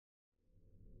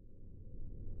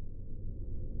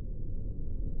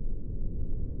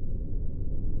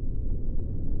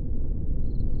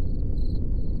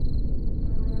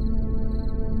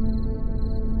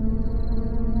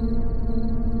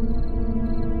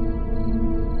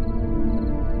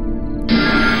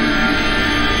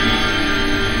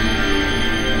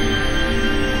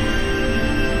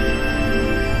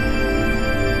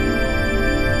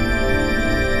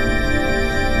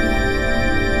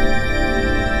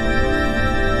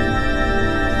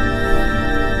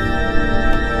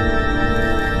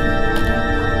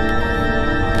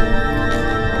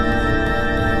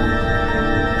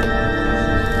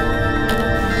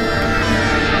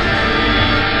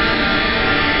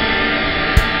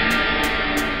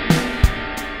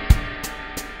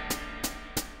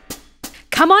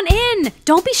Come on in.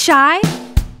 Don't be shy.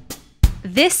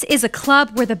 This is a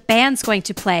club where the band's going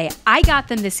to play. I got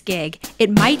them this gig. It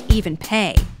might even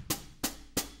pay.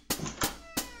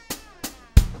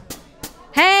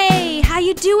 Hey, how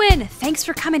you doing? Thanks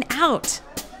for coming out.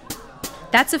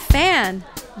 That's a fan.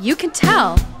 You can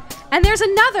tell. And there's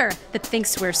another that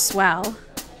thinks we're swell.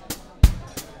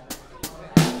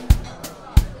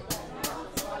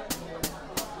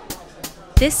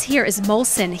 This here is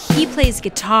Molson. He plays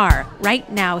guitar.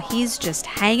 Right now, he's just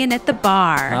hanging at the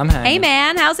bar. I'm hanging. Hey,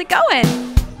 man, how's it going?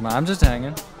 I'm just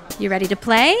hanging. You ready to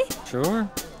play? Sure.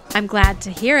 I'm glad to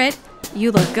hear it.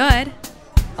 You look good.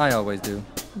 I always do.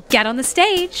 Get on the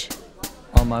stage.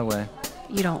 On my way.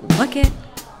 You don't look it.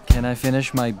 Can I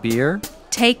finish my beer?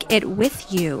 Take it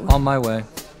with you. On my way.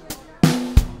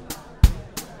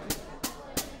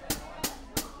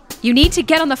 You need to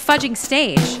get on the fudging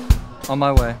stage. On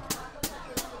my way.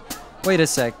 Wait a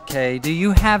sec, Kay. Do you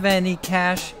have any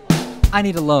cash? I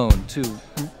need a loan to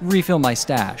refill my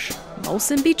stash.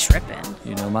 Molson be trippin'.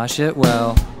 You know my shit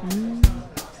well.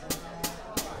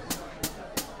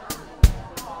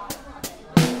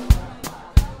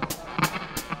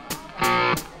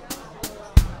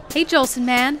 Hey, Jolson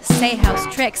man, say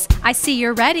house tricks. I see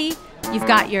you're ready. You've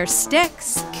got your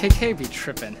sticks. KK be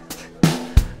trippin'.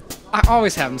 I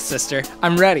always have 'em, sister.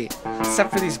 I'm ready.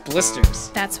 Except for these blisters.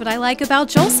 That's what I like about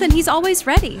Jolson. He's always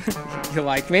ready. You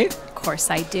like me? Of course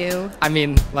I do. I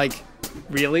mean, like,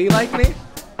 really like me?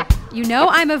 You know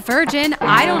I'm a virgin.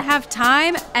 I don't have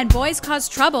time, and boys cause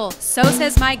trouble. So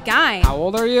says my guy. How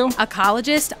old are you? A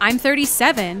collegist. I'm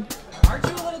 37. Aren't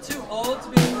you a little too old to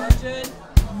be a virgin?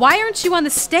 Why aren't you on the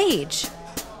stage?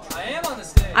 I am on the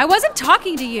stage. I wasn't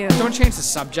talking to you. Don't change the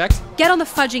subject. Get on the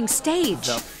fudging stage.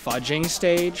 The fudging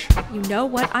stage? You know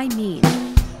what I mean.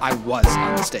 I was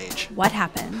on the stage. What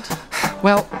happened?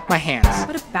 Well, my hands.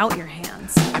 What about your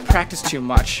hands? I practiced too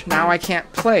much. Now I can't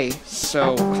play,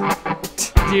 so...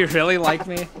 Do you really like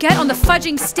me? Get on the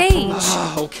fudging stage.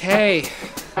 Okay.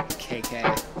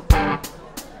 KK.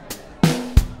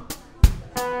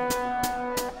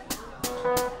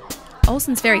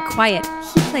 Olson's very quiet.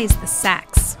 He plays the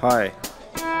sax. Hi.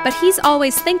 But he's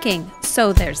always thinking,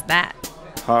 so there's that.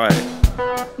 Hi.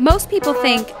 Most people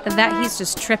think that he's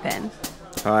just tripping.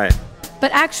 Hi.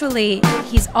 But actually,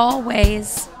 he's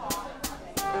always...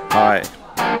 Hi.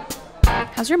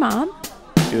 How's your mom?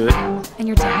 Good. And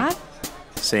your dad?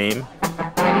 Same.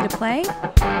 Ready to play?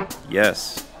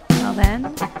 Yes. Well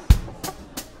then...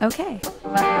 Okay.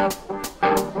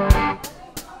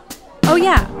 Oh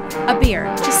yeah, a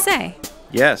beer. Just say.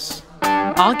 Yes.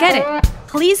 I'll get it.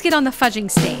 Please get on the fudging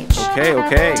stage. Okay,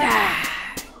 okay.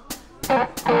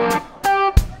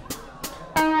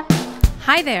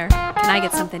 Hi there. Can I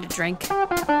get something to drink?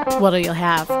 What'll you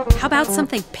have? How about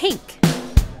something pink?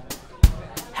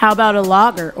 How about a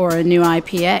lager or a new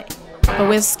IPA? A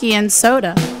whiskey and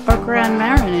soda or Grand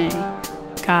Marnier?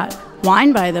 Got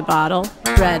wine by the bottle,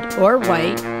 red or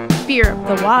white, beer up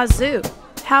the wazoo.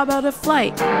 How about a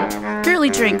flight? Girly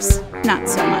drinks, not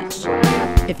so much.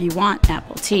 If you want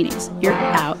appletinis, you're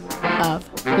out of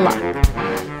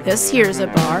luck. This here's a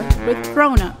bar with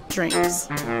grown-up drinks.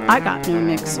 I got no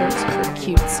mixers for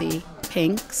cutesy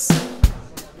pinks.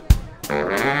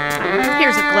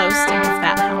 Here's a glow stick if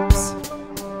that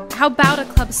helps. How about a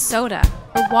club soda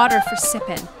or water for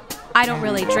sippin'? I don't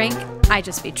really drink, I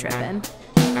just be trippin'.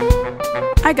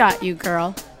 I got you,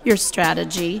 girl. Your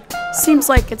strategy seems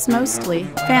like it's mostly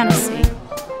fantasy.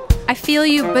 I feel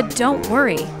you, but don't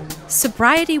worry.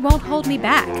 Sobriety won't hold me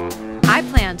back. I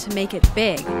plan to make it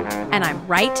big, and I'm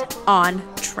right on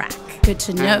track. Good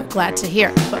to know, glad to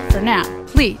hear. But for now,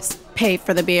 please pay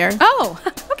for the beer. Oh,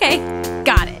 okay,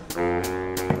 got it.